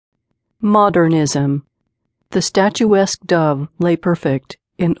Modernism. The statuesque dove lay perfect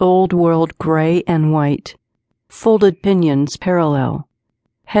in old-world gray and white, folded pinions parallel,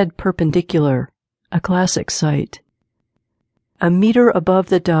 head perpendicular, a classic sight. A meter above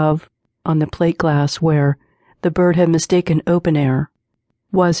the dove, on the plate glass where the bird had mistaken open air,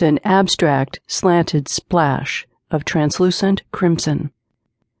 was an abstract, slanted splash of translucent crimson.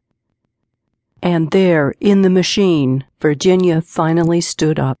 And there, in the machine, Virginia finally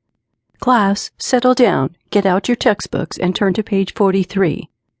stood up. Class, settle down, get out your textbooks and turn to page 43.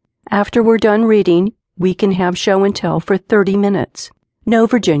 After we're done reading, we can have show and tell for 30 minutes. No,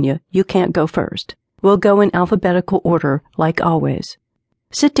 Virginia, you can't go first. We'll go in alphabetical order, like always.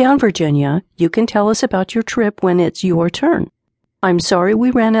 Sit down, Virginia. You can tell us about your trip when it's your turn. I'm sorry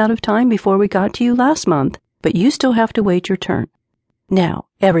we ran out of time before we got to you last month, but you still have to wait your turn. Now,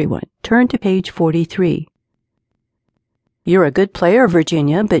 everyone, turn to page 43. You're a good player,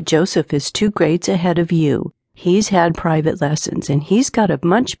 Virginia, but Joseph is 2 grades ahead of you. He's had private lessons, and he's got a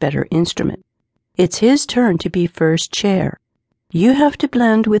much better instrument. It's his turn to be first chair. You have to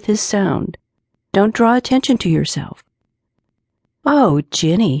blend with his sound. Don't draw attention to yourself. Oh,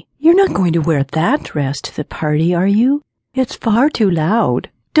 Ginny, you're not going to wear that dress to the party, are you? It's far too loud.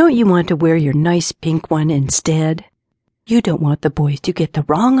 Don't you want to wear your nice pink one instead? You don't want the boys to get the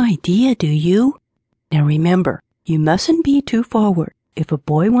wrong idea, do you? Now remember, you mustn't be too forward. If a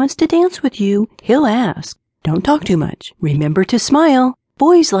boy wants to dance with you, he'll ask. Don't talk too much. Remember to smile.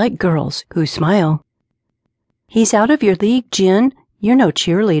 Boys like girls who smile. He's out of your league, Gin. You're no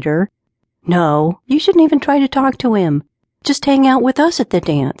cheerleader. No, you shouldn't even try to talk to him. Just hang out with us at the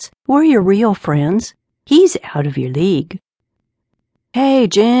dance. We're your real friends. He's out of your league. Hey,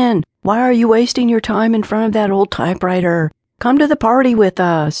 Jen, why are you wasting your time in front of that old typewriter? Come to the party with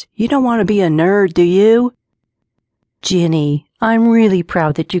us. You don't want to be a nerd, do you? Ginny, I'm really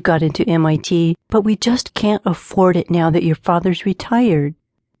proud that you got into MIT, but we just can't afford it now that your father's retired.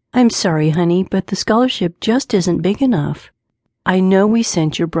 I'm sorry, honey, but the scholarship just isn't big enough. I know we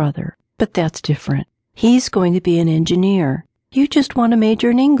sent your brother, but that's different. He's going to be an engineer. You just want to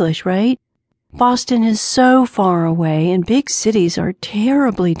major in English, right? Boston is so far away, and big cities are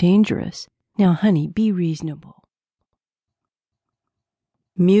terribly dangerous. Now, honey, be reasonable.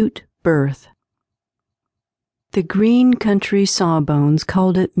 Mute birth. The green country sawbones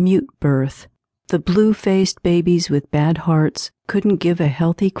called it mute birth. The blue-faced babies with bad hearts couldn't give a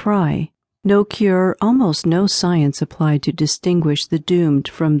healthy cry. No cure, almost no science applied to distinguish the doomed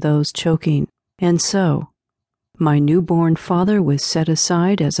from those choking. And so, my newborn father was set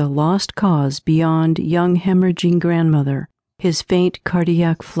aside as a lost cause beyond young hemorrhaging grandmother, his faint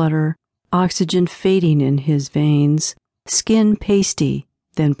cardiac flutter, oxygen fading in his veins, skin pasty,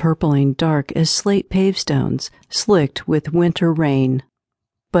 then purpling dark as slate pavestones slicked with winter rain.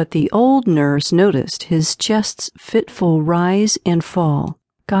 But the old nurse noticed his chest's fitful rise and fall,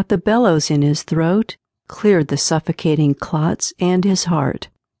 got the bellows in his throat, cleared the suffocating clots, and his heart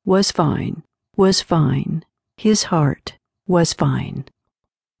was fine, was fine. His heart was fine.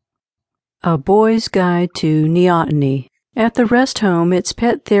 A Boy's Guide to Neoteny. At the rest home, it's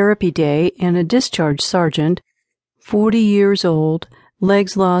pet therapy day, and a discharged sergeant, 40 years old,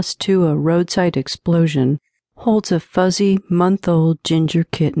 legs lost to a roadside explosion, holds a fuzzy, month-old ginger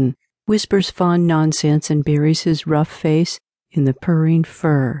kitten, whispers fond nonsense, and buries his rough face in the purring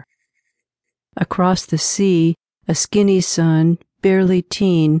fur. Across the sea, a skinny son, barely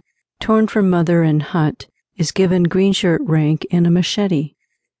teen, torn from mother and hut, is given green shirt rank and a machete.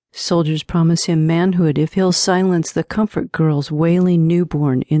 Soldiers promise him manhood if he'll silence the comfort girl's wailing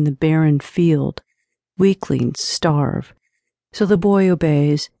newborn in the barren field. Weaklings starve. So the boy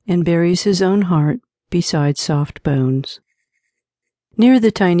obeys and buries his own heart beside soft bones. Near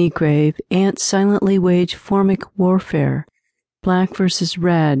the tiny grave, ants silently wage formic warfare, black versus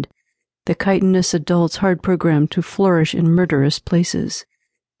red, the chitinous adults hard programmed to flourish in murderous places.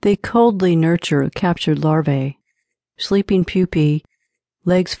 They coldly nurture captured larvae. Sleeping pupae,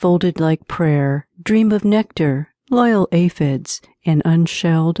 legs folded like prayer, dream of nectar, loyal aphids, and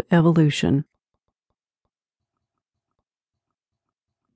unshelled evolution.